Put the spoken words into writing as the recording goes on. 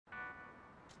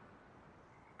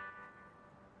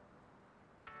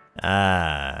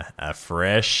Ah, a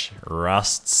fresh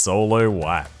Rust solo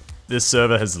wipe. This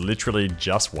server has literally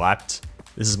just wiped.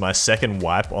 This is my second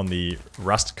wipe on the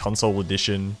Rust Console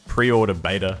Edition pre-order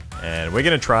beta, and we're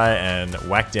gonna try and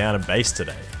whack down a base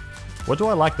today. What do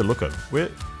I like the look of? We're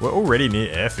already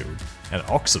near airfield and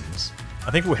Oxums.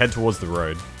 I think we'll head towards the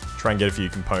road, try and get a few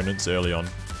components early on.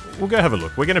 We'll go have a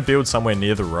look. We're gonna build somewhere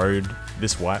near the road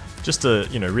this wipe, just to,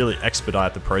 really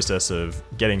expedite the process of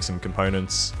getting some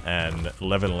components and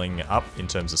leveling up in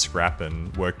terms of scrap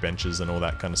and workbenches and all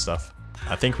that kind of stuff.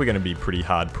 I think we're gonna be pretty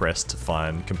hard pressed to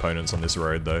find components on this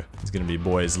road though. There's gonna be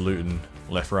boys looting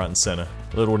left, right and center.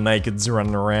 Little nakeds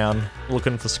running around,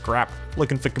 looking for scrap,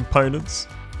 looking for components.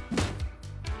 Do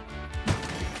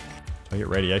I get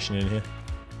radiation in here?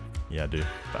 Yeah, I do.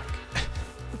 Fuck.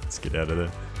 Let's get out of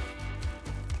there.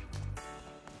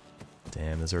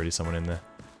 Damn, there's already someone in there.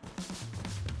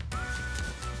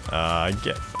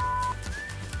 Get.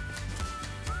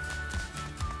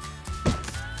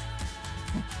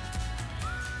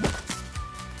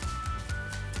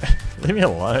 Leave me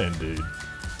alone, dude.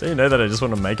 Don't you know that I just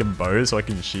want to make a bow so I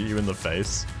can shoot you in the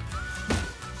face?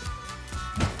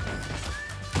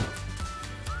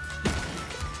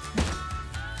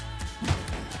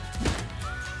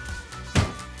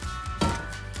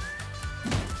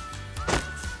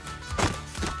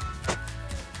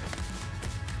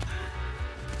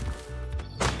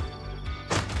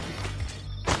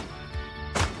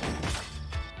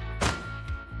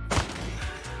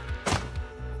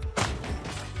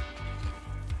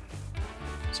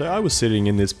 So I was sitting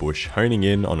in this bush, honing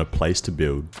in on a place to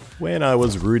build, when I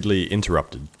was rudely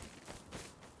interrupted.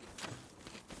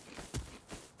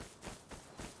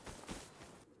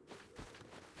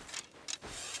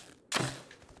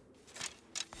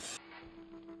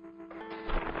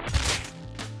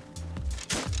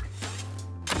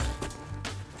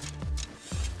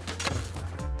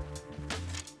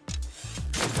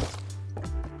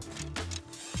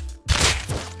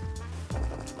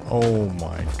 Oh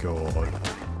my god.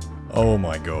 Oh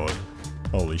my god.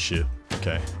 Holy shit.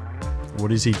 Okay.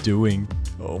 What is he doing?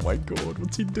 Oh my god,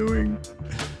 what's he doing?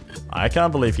 I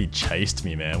can't believe he chased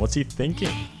me, man. What's he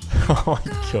thinking? Oh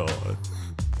my god.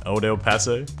 Old El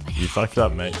Paso, you fucked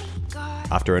up, mate.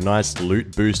 After a nice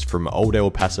loot boost from Old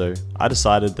El Paso, I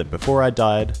decided that before I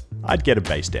died, I'd get a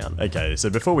base down. Okay, so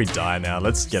before we die now,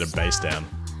 let's get a base down.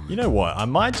 You know what? I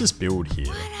might just build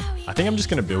here. I think I'm just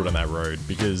going to build on that road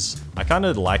because I kind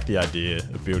of like the idea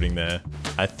of building there.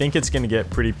 I think it's going to get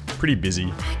pretty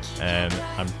busy and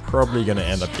I'm probably going to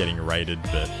end up getting raided,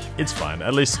 but it's fine.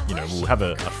 At least, we'll have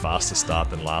a faster start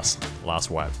than last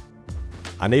wipe.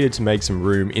 I needed to make some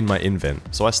room in my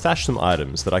invent, so I stashed some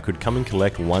items that I could come and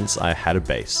collect once I had a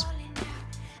base.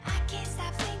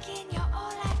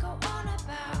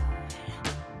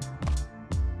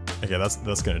 Okay,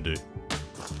 that's going to do.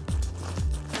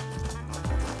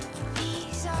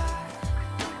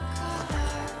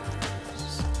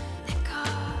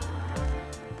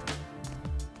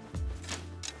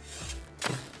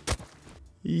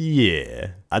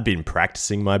 Yeah, I'd been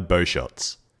practicing my bow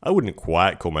shots. I wouldn't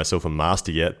quite call myself a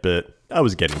master yet, but I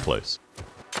was getting close.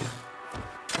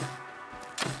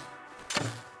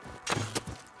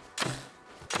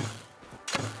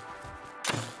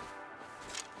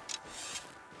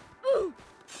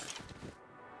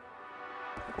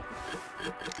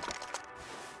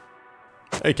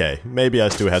 Okay, maybe I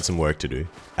still had some work to do.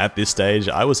 At this stage,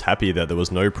 I was happy that there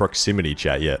was no proximity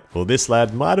chat yet. Well, this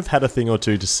lad might have had a thing or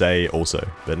two to say also,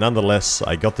 but nonetheless,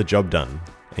 I got the job done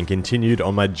and continued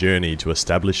on my journey to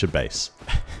establish a base.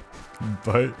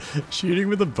 Shooting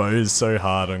with a bow is so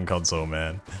hard on console,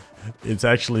 man. It's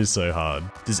actually so hard.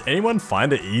 Does anyone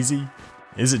find it easy?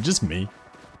 Is it just me?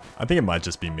 I think it might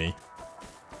just be me.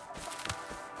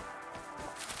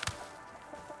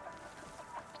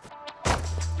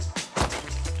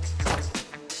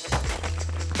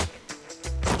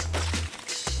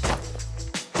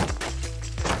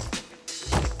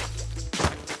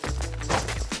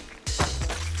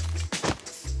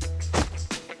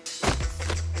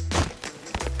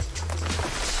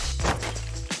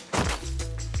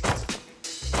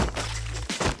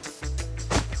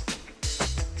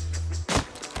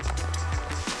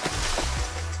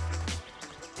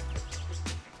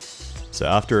 So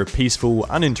after a peaceful,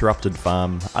 uninterrupted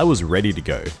farm, I was ready to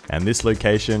go, and this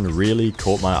location really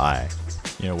caught my eye.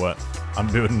 You know what? I'm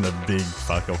building a big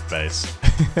fuck-off base.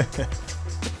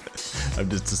 I've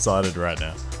just decided right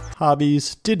now.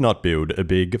 Harbies did not build a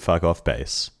big fuck-off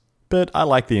base, but I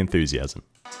like the enthusiasm.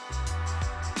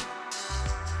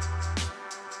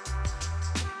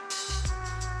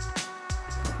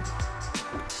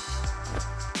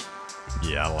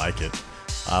 Yeah, I like it.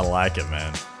 I like it,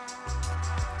 man.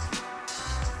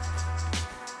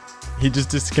 He just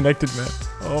disconnected, man.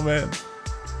 Oh, man.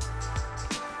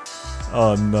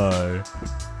 Oh, no.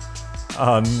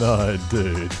 Oh, no,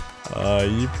 dude. Oh,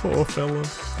 you poor fella.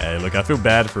 Hey, look, I feel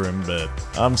bad for him, but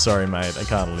I'm sorry, mate. I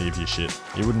can't leave you shit.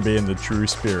 You wouldn't be in the true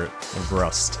spirit of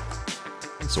Rust.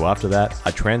 So after that,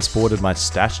 I transported my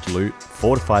stashed loot,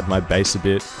 fortified my base a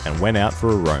bit, and went out for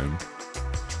a roam.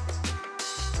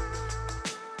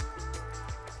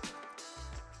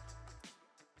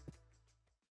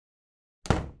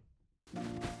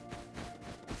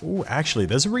 Ooh, actually,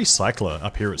 there's a recycler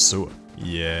up here at sewer.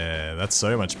 Yeah, that's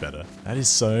so much better. That is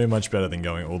so much better than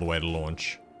going all the way to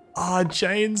launch. Ah,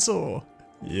 chainsaw!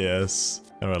 Yes.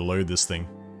 How do I load this thing?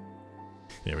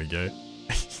 Here we go.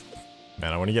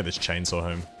 Man, I want to get this chainsaw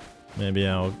home. Maybe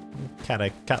I'll cut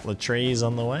a couple of trees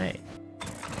on the way.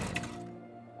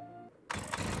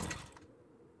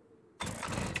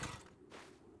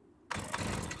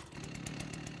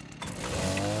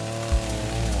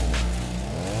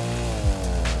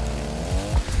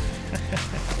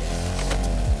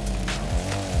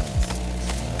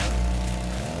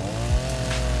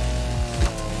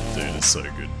 Dude, it's so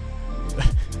good.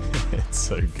 It's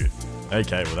so good.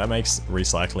 Okay, well that makes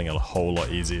recycling a whole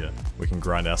lot easier. We can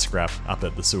grind our scrap up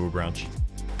at the sewer branch.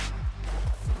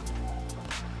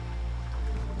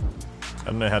 I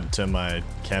don't know how to turn my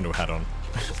candle hat on.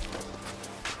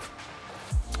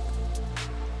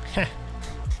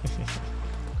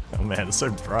 Oh man, it's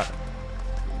so bright.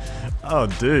 Oh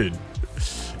dude.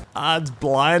 Ah, it's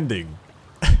blinding.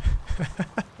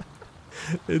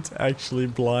 It's actually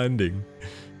blinding.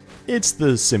 It's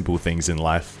the simple things in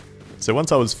life. So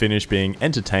once I was finished being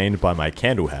entertained by my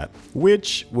candle hat,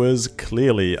 which was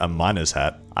clearly a miner's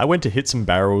hat, I went to hit some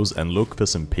barrels and look for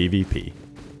some PvP.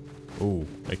 Ooh,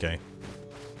 okay.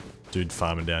 Dude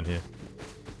farming down here.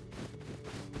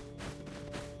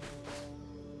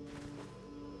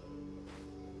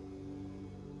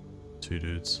 Two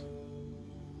dudes.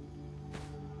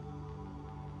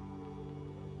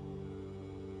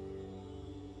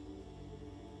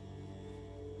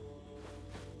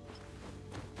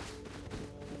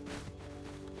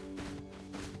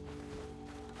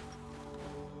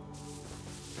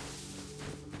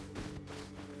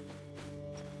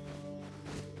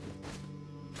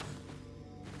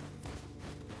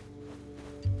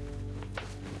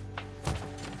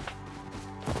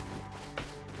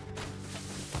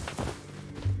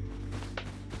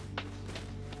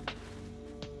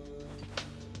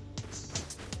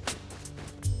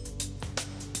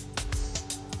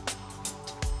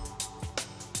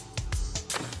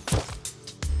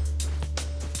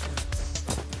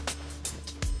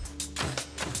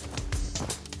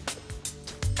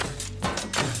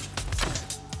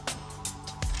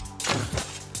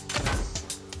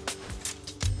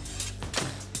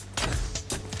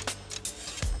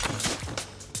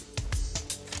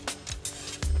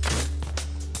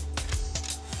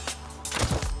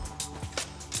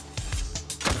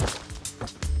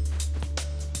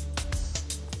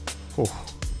 Oh.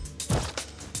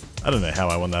 I don't know how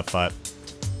I won that fight.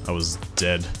 I was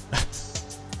dead.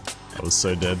 I was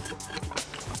so dead.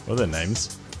 What are their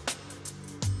names?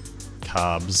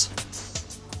 Carbs.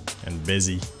 And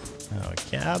Bezzy. Oh,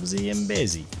 Carbsy and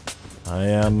Bezzy. I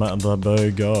am the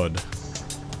bow god.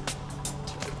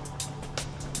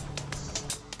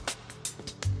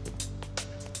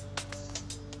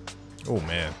 Oh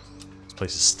man, this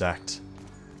place is stacked.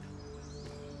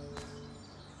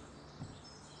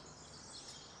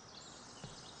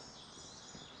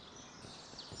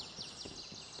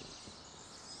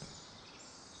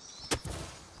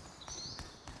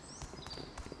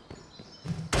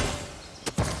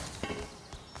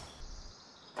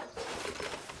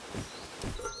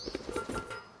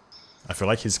 I feel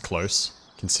like he's close,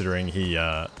 considering he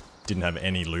didn't have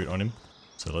any loot on him.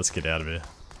 So let's get out of here.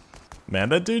 Man,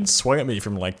 that dude swung at me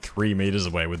from like 3 meters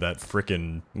away with that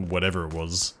frickin' whatever it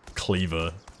was.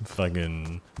 Cleaver.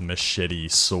 Fucking machete,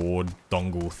 sword,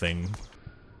 dongle thing.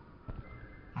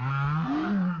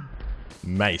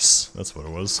 Mace, that's what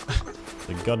it was.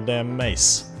 The goddamn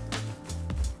mace.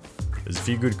 There's a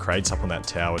few good crates up on that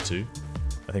tower too.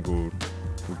 I think we'll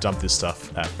dump this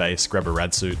stuff at base, grab a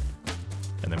rad suit,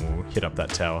 and then we'll hit up that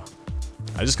tower.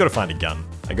 I just gotta find a gun.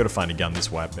 I gotta find a gun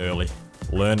this wipe early.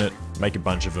 Learn it, make a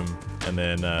bunch of them, and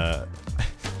then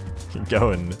go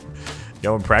and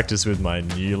practice with my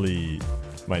newly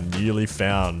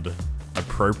found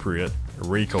appropriate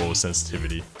recoil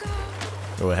sensitivity.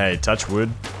 Oh hey, touch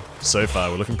wood. So far,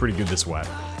 we're looking pretty good this wipe.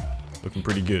 Looking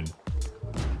pretty good.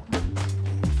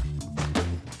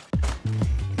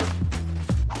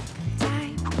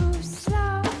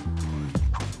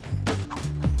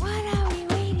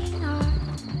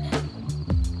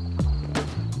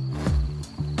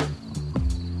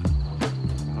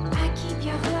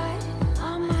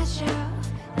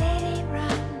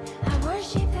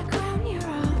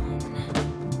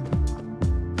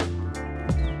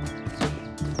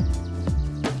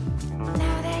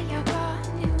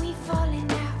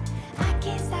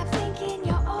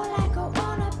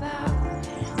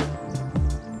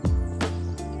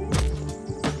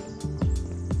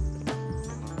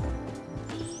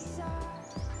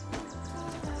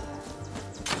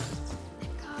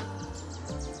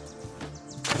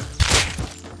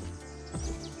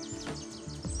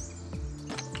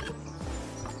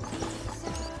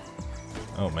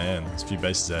 Oh man, there's a few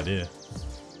bases out here.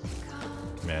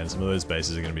 Man, some of those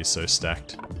bases are going to be so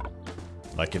stacked.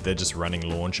 Like if they're just running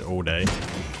launch all day.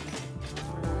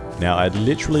 Now I'd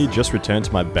literally just returned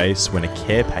to my base when a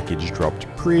care package dropped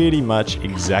pretty much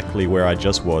exactly where I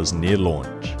just was near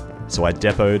launch. So I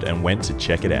depoted and went to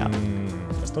check it out.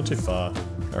 That's not too far.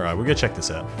 Alright, we'll go check this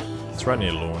out. It's right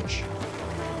near launch.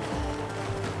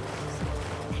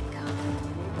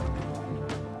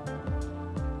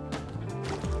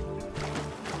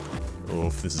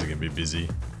 Oof, this is gonna be busy.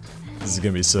 This is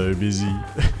gonna be so busy.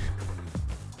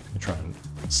 I'm try and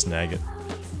snag it.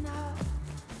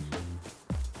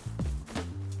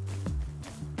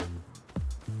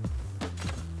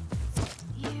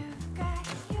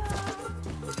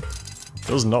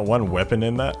 There was not one weapon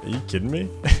in that? Are you kidding me?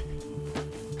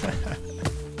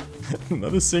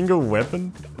 Not a single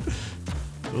weapon?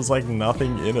 There was like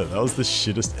nothing in it. That was the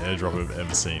shittest airdrop I've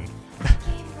ever seen.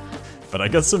 But I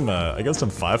got some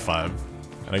 5.5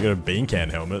 and I got a bean can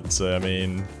helmet, so I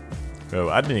mean, well,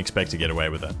 I didn't expect to get away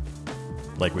with that.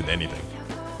 Like with anything.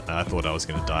 I thought I was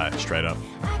gonna die straight up.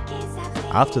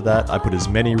 After that, I put as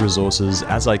many resources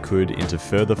as I could into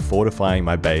further fortifying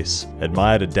my base,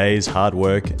 admired a day's hard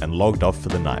work, and logged off for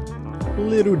the night.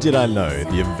 Little did I know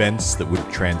the events that would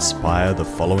transpire the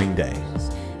following day.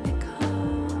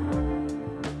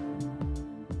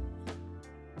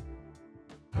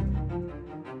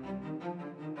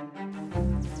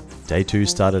 Day 2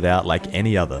 started out like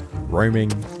any other,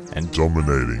 roaming and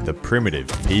dominating the primitive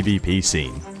PvP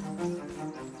scene.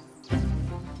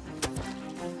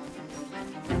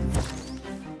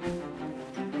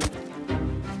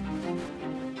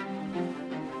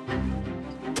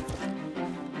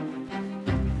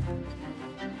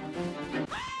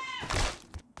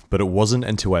 But it wasn't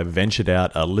until I ventured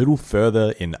out a little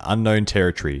further in unknown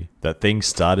territory that things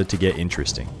started to get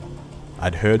interesting.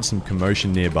 I'd heard some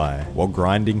commotion nearby while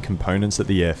grinding components at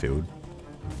the airfield.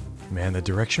 Man, the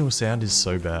directional sound is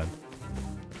so bad.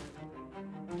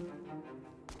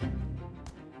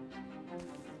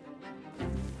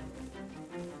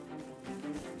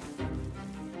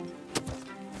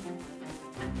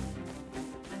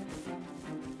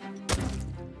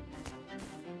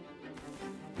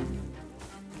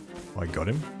 I got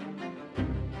him.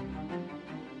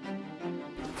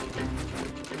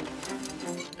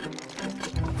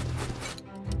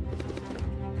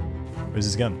 Where's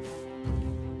his gun?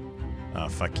 Oh,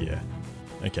 fuck yeah.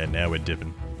 Okay, now we're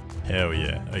dipping. Hell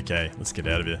yeah. Okay, let's get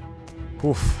out of here.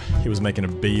 Oof, he was making a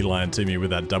beeline to me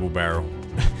with that double barrel.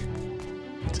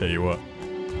 Tell you what,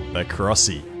 that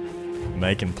crossy,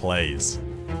 making plays.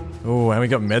 Oh, and we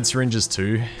got med syringes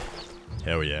too.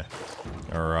 Hell yeah.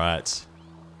 Alright.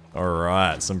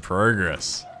 Alright, some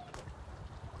progress.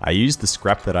 I used the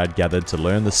scrap that I'd gathered to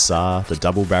learn the SAR, the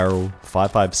double barrel,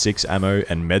 5.56 ammo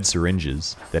and med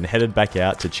syringes, then headed back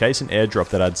out to chase an airdrop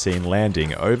that I'd seen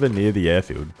landing over near the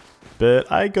airfield.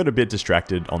 But I got a bit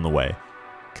distracted on the way.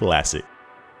 Classic.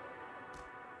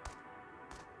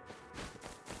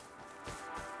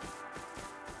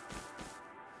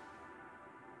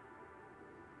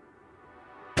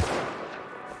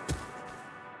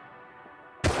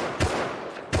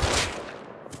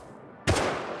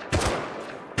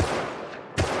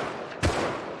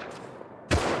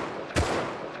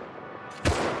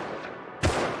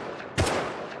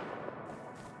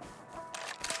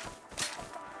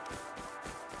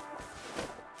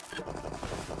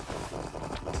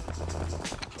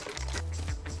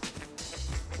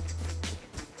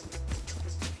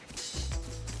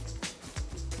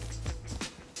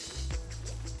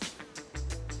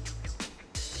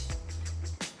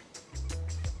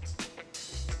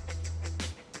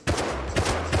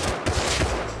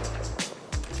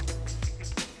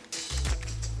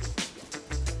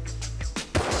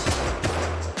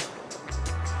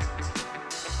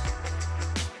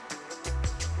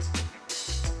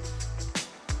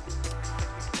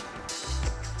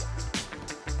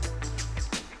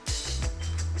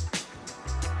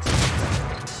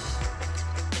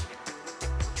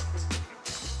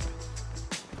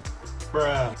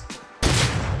 Bruh.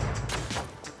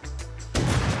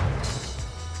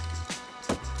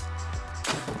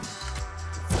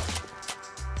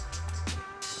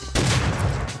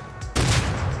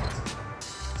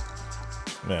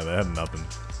 Man, they had nothing.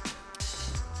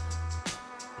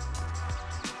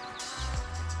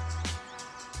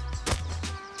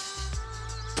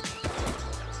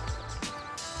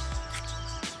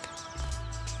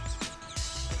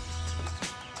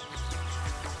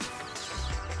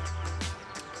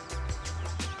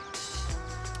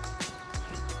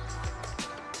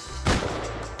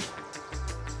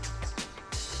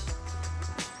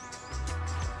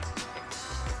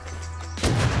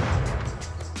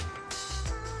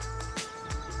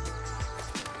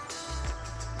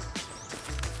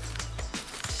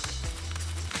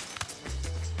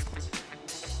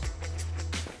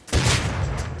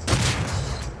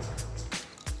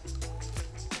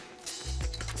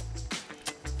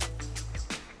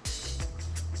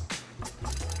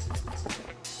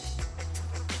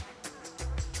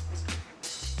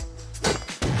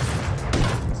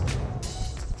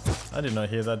 I did not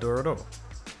hear that door at all.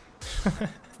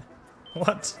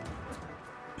 What?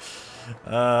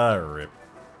 Ah, rip.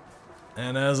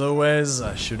 And as always,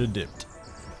 I should have dipped.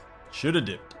 Should have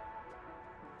dipped.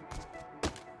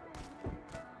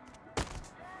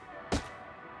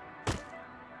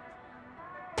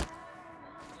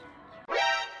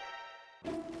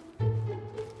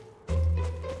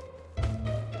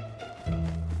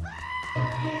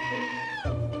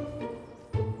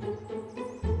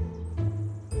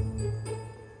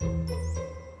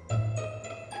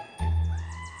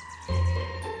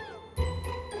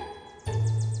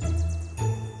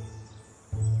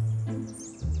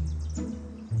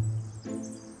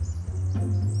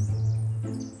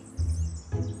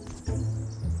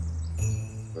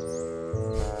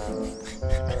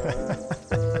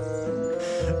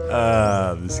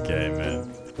 This game,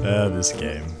 man. This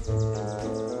game.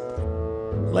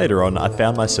 Later on, I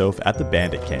found myself at the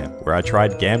bandit camp, where I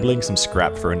tried gambling some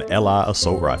scrap for an LR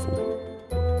assault rifle.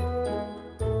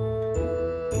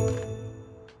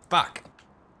 Fuck.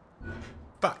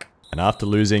 Fuck. And after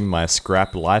losing my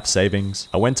scrap life savings,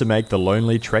 I went to make the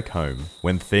lonely trek home,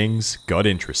 when things got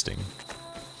interesting.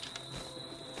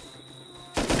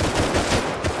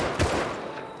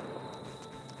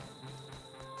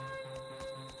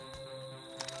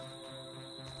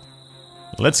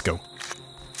 Let's go.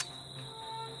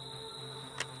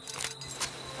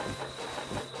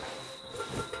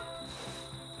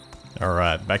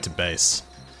 Alright, back to base.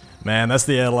 Man, that's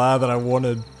the LR that I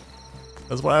wanted.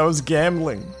 That's why I was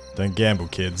gambling. Don't gamble,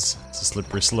 kids. It's a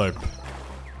slippery slope.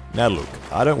 Now look,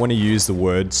 I don't want to use the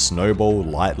word snowball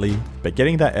lightly, but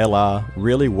getting that LR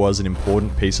really was an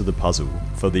important piece of the puzzle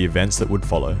for the events that would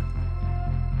follow.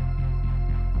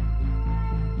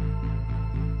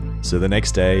 So the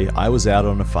next day, I was out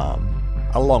on a farm.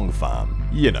 A long farm,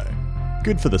 you know.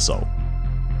 Good for the soul.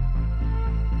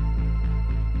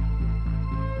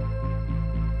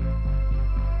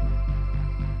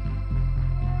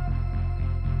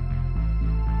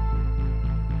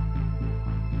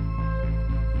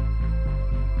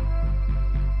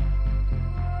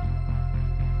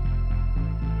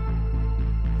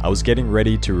 I was getting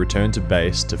ready to return to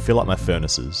base to fill up my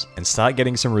furnaces and start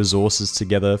getting some resources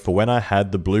together for when I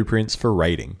had the blueprints for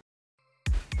raiding.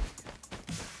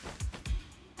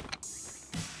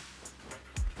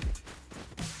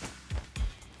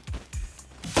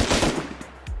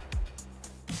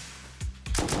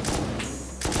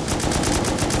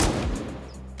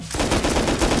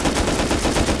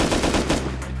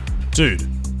 Dude.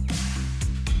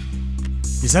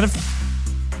 Is that a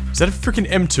freaking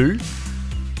M2?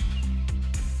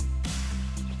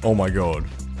 Oh my god.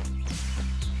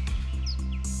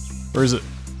 Where is it?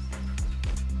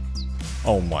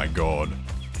 Oh my god.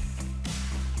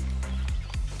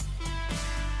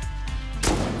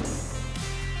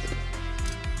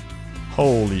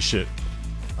 Holy shit.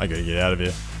 I gotta get out of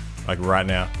here. Like right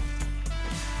now.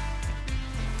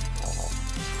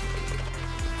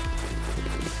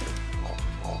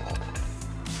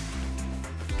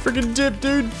 Freaking dip,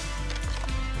 dude.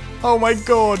 Oh my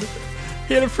god.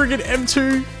 He had a friggin'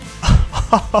 M2.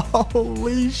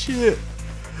 Holy shit.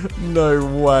 No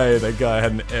way that guy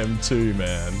had an M2,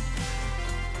 man.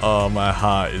 Oh, my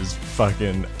heart is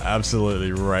fucking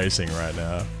absolutely racing right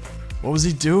now. What was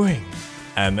he doing?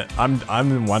 And I'm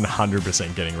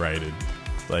 100% getting raided.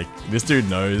 Like, this dude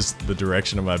knows the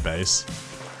direction of my base.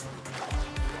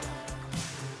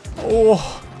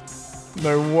 Oh,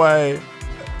 no way.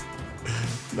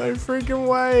 No freaking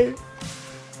way.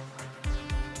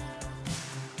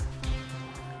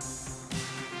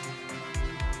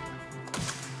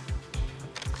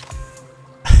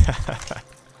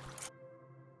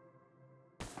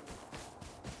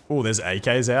 Oh, there's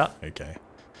AKs out? Okay.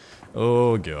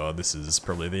 Oh god, this is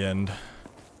probably the end.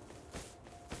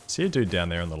 See a dude down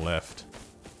there on the left.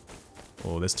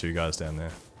 Oh, there's two guys down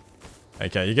there.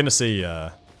 Okay, you're gonna see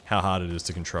how hard it is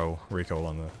to control recoil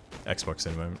on the Xbox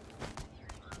in a moment.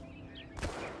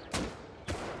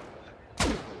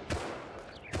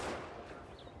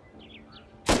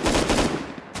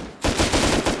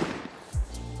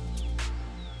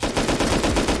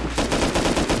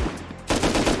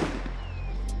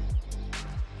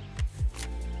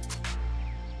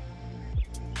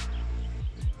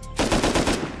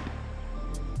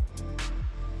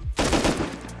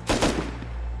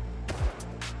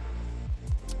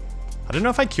 I don't know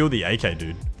if I killed the AK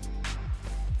dude.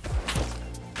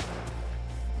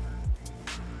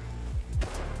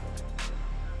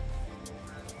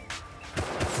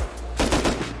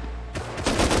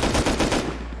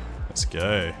 Let's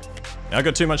go. Now I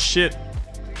got too much shit.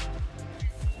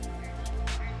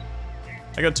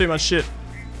 I got too much shit.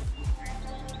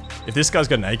 If this guy's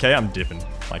got an AK, I'm dipping.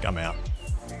 Like, I'm out.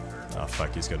 Oh,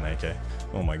 fuck, he's got an AK.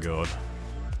 Oh my god.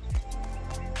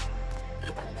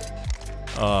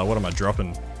 What am I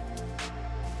dropping?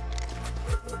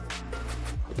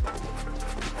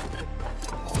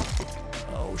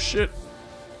 Oh, shit.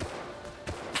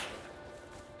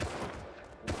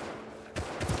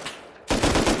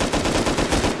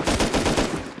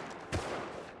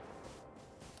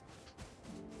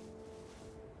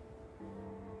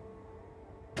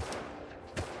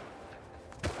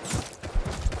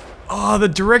 Oh, the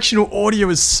directional audio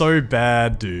is so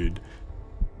bad, dude.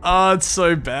 Oh, it's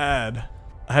so bad.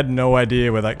 I had no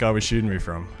idea where that guy was shooting me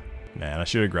from. Man, I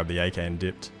should have grabbed the AK and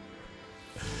dipped.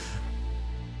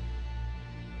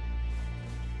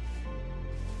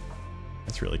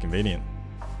 That's really convenient.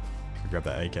 I could grab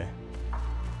that AK.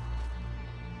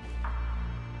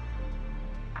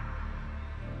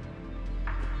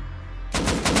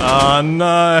 Oh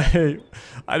no!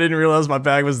 I didn't realize my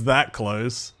bag was that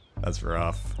close. That's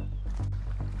rough.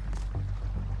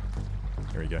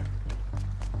 Here we go.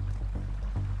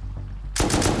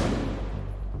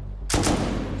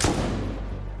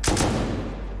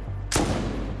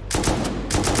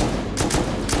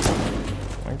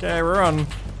 Okay, we're on.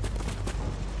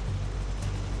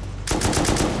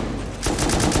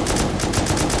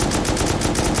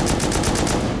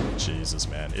 Jesus,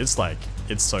 man. It's like,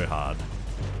 it's so hard.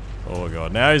 Oh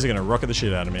god, now he's gonna rocket the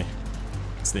shit out of me.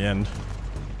 It's the end.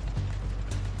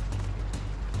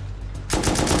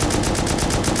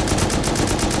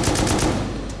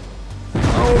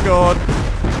 Oh god.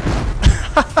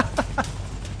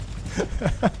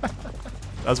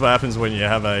 That's what happens when you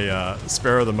have a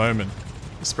spare of the moment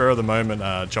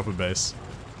chopper base.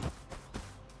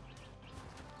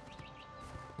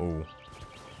 Oh.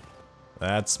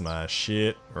 That's my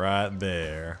shit right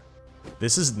there.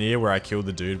 This is near where I killed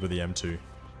the dude with the M2.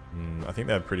 I think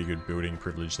they have pretty good building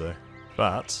privilege though.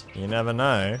 But, you never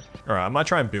know. Alright, I might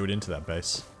try and build into that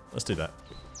base. Let's do that.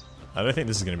 I don't think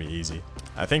this is going to be easy.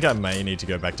 I think I may need to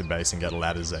go back to base and get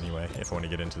ladders anyway, if I want to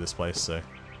get into this place, so...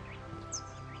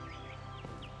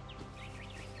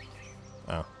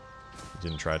 Oh. You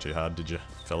didn't try too hard, did you,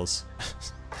 fellas?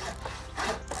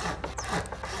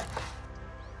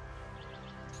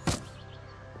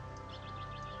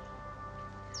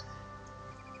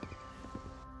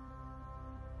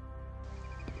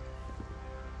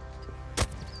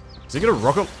 Is he gonna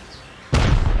rocket?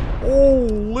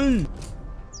 Holy!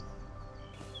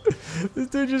 This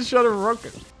dude just shot a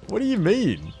rocket. What do you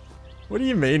mean? What do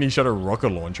you mean he shot a rocket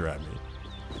launcher at me?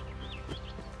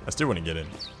 I still want to get in.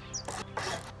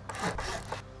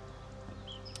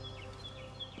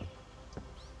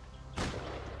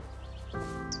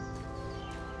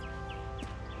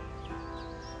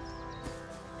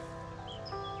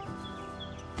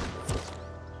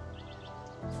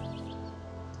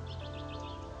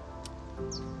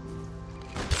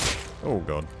 Oh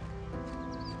god.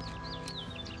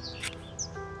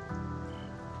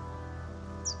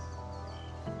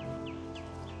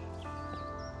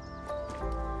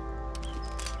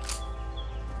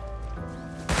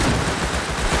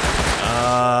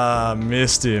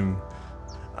 Missed him.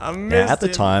 At the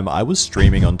time, I was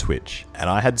streaming on Twitch, and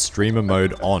I had streamer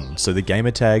mode on, so the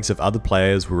gamer tags of other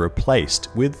players were replaced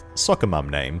with soccer mum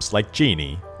names like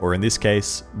Jeannie, or in this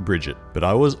case, Bridget. But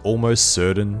I was almost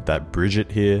certain that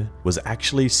Bridget here was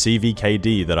actually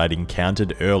CVKD that I'd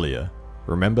encountered earlier.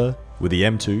 Remember? With the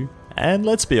M2? And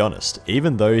let's be honest,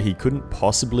 even though he couldn't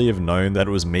possibly have known that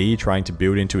it was me trying to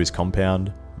build into his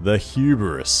compound, the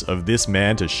hubris of this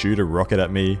man to shoot a rocket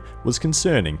at me was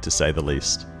concerning to say the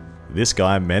least. This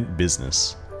guy meant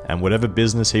business, and whatever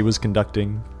business he was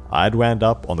conducting, I'd wound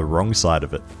up on the wrong side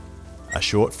of it. A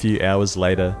short few hours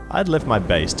later, I'd left my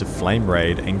base to flame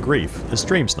raid and grief a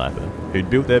stream sniper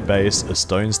who'd built their base a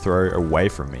stone's throw away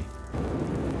from me.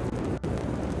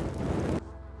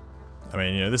 I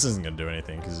mean, you know, this isn't going to do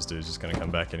anything because this dude's just going to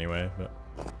come back anyway, but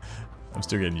I'm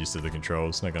still getting used to the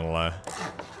controls, not going to lie.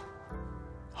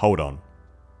 Hold on.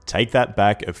 Take that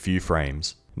back a few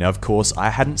frames. Now of course, I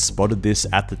hadn't spotted this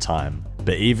at the time,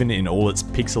 but even in all its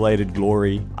pixelated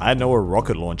glory, I know a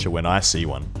rocket launcher when I see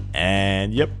one.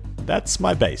 And yep, that's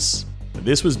my base.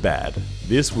 This was bad.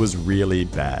 This was really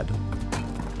bad.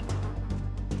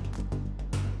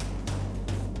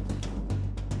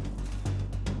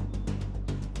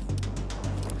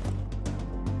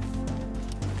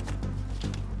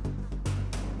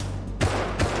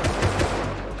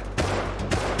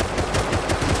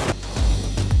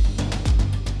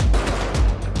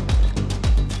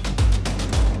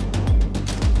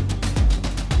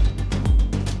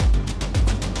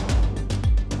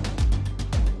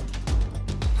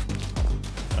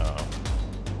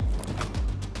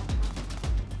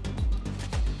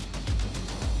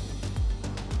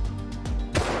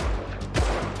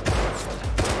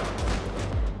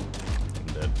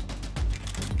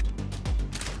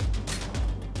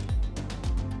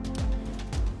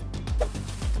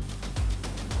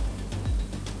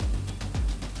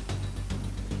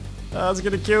 That's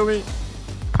gonna kill me.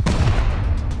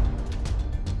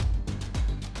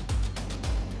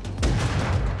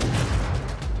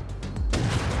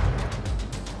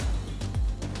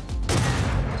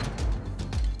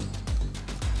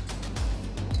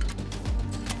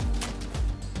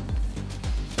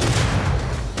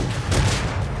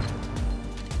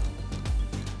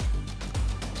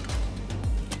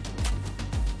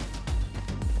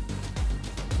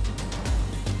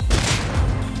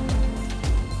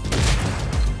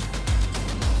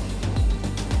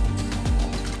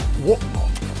 What?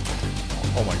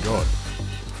 Oh my god.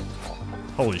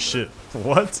 Holy shit.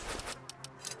 What?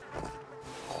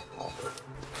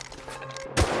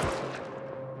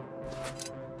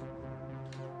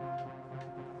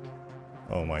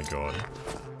 Oh my god.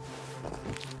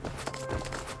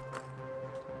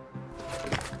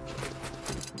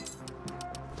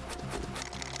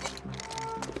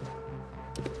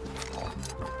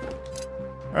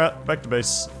 Alright, back to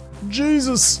base.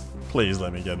 Jesus! Please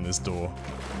let me get in this door.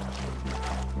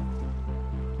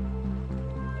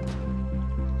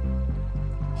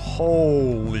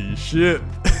 Holy shit.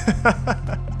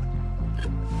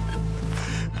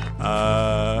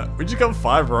 We just got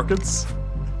 5 rockets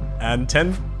and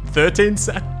 13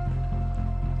 sack.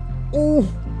 Oh,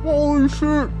 holy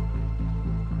shit.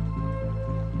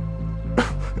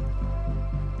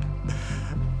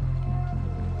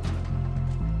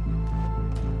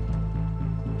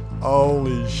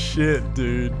 Holy shit,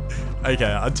 dude. Okay,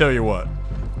 I'll tell you what.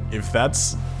 If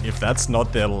that's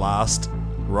not their last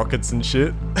rockets and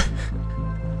shit,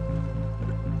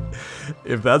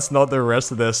 if that's not the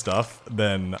rest of their stuff,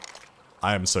 then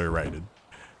I am so rated.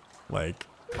 Like,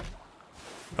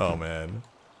 oh man.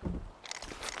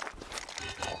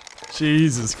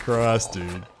 Jesus Christ,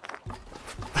 dude.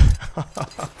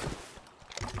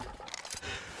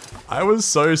 I was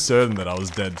so certain that I was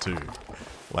dead too.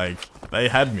 Like, they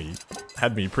had me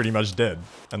pretty much dead.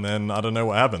 And then I don't know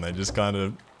what happened. They just kind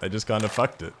of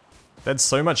fucked it. They had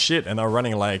so much shit and they were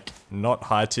running like not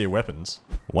high tier weapons.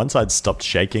 Once I'd stopped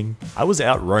shaking, I was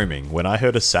out roaming when I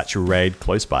heard a satchel raid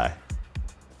close by.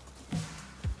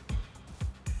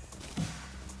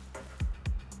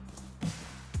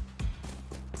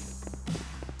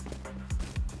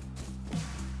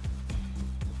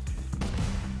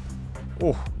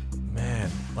 Oh, man.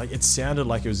 Like, it sounded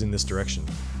like it was in this direction.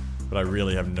 But I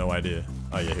really have no idea.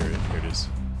 Oh yeah, here it is.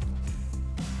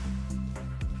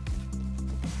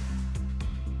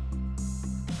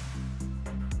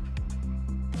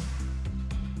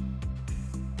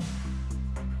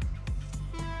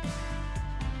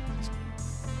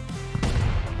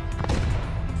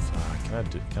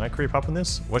 Can I creep up on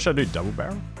this? What should I do, double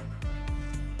barrel?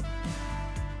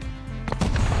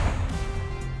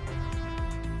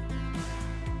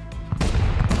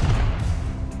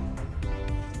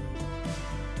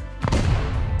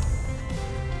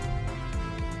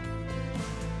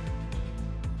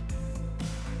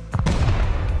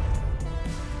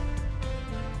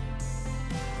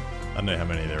 I don't know how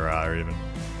many there are even.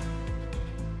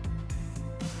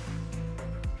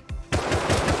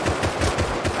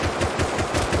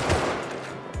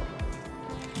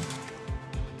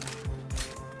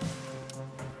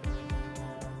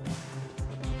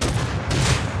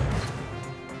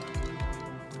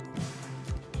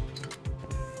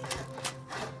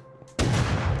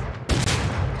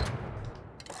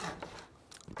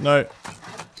 No.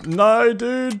 No,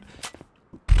 dude.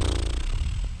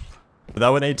 They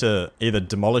would need to either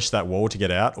demolish that wall to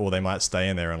get out, or they might stay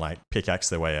in there and like pickaxe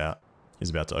their way out. He's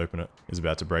about to open it. He's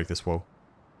about to break this wall.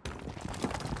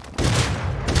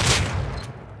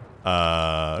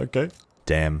 Okay.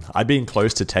 Damn, I'd been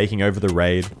close to taking over the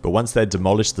raid, but once they'd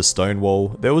demolished the stone wall,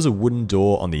 there was a wooden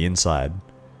door on the inside.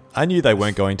 I knew they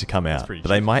weren't going to come out, but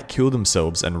they might kill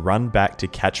themselves and run back to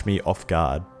catch me off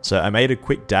guard. So I made a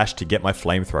quick dash to get my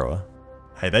flamethrower.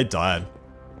 Hey, they died.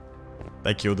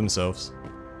 They killed themselves.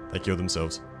 They killed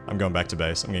themselves. I'm going back to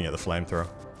base. I'm gonna get the flamethrower.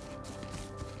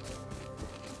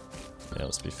 Yeah,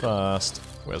 let's be fast.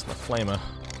 Where's my flamer?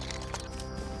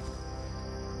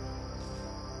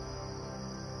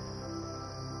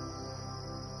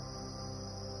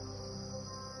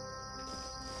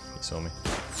 He saw me.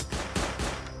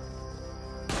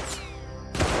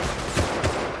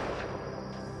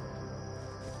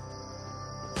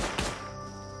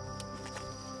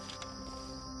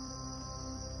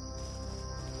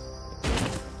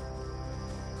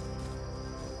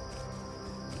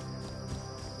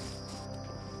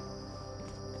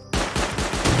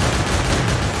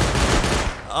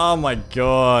 Oh my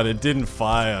god, it didn't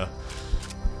fire.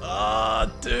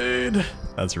 Ah, dude.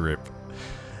 That's rip.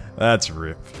 That's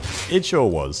rip. It sure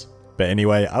was. But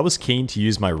anyway, I was keen to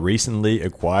use my recently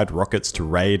acquired rockets to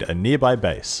raid a nearby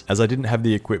base, as I didn't have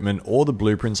the equipment or the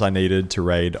blueprints I needed to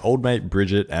raid old mate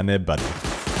Bridget and their buddy.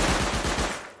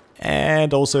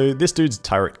 And also, this dude's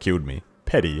turret killed me.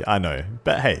 Petty, I know,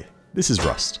 but hey, this is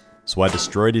Rust. So I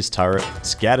destroyed his turret,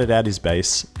 scattered out his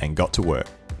base, and got to work.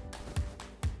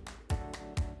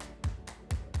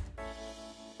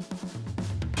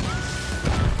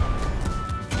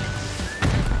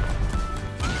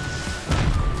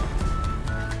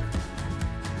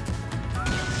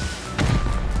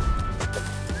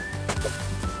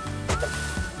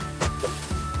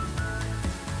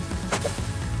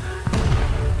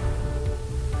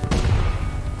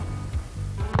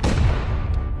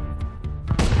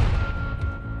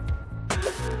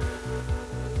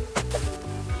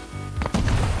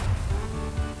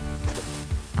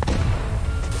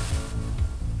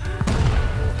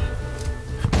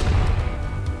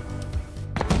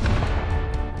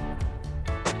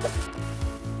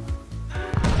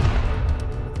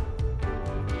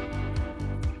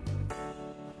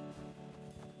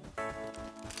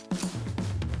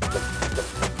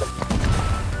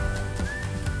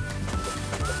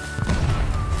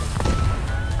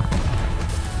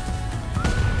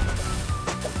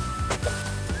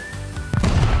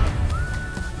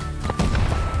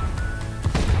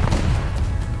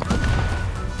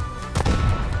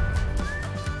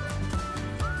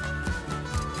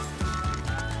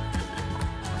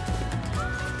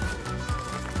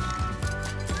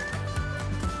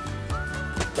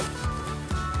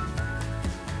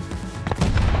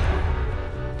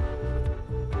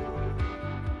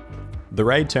 The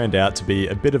raid turned out to be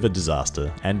a bit of a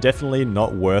disaster, and definitely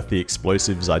not worth the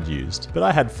explosives I'd used, but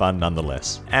I had fun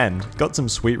nonetheless, and got some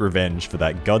sweet revenge for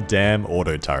that goddamn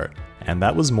auto turret. And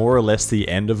that was more or less the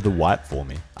end of the wipe for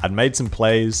me. I'd made some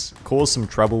plays, caused some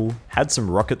trouble, had some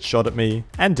rockets shot at me,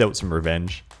 and dealt some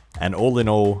revenge, and all in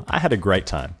all, I had a great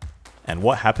time. And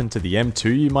what happened to the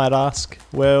M2, you might ask?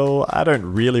 Well, I don't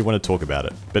really want to talk about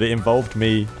it, but it involved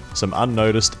me, some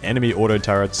unnoticed enemy auto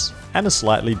turrets, and a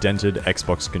slightly dented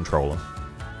Xbox controller.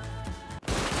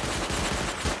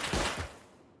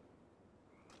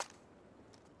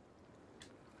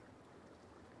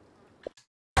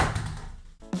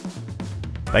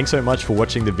 Thanks so much for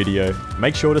watching the video.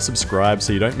 Make sure to subscribe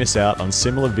so you don't miss out on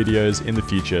similar videos in the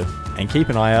future, and keep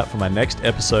an eye out for my next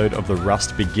episode of the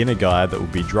Rust Beginner Guide that will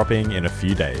be dropping in a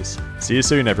few days. See you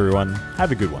soon everyone,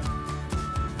 have a good one.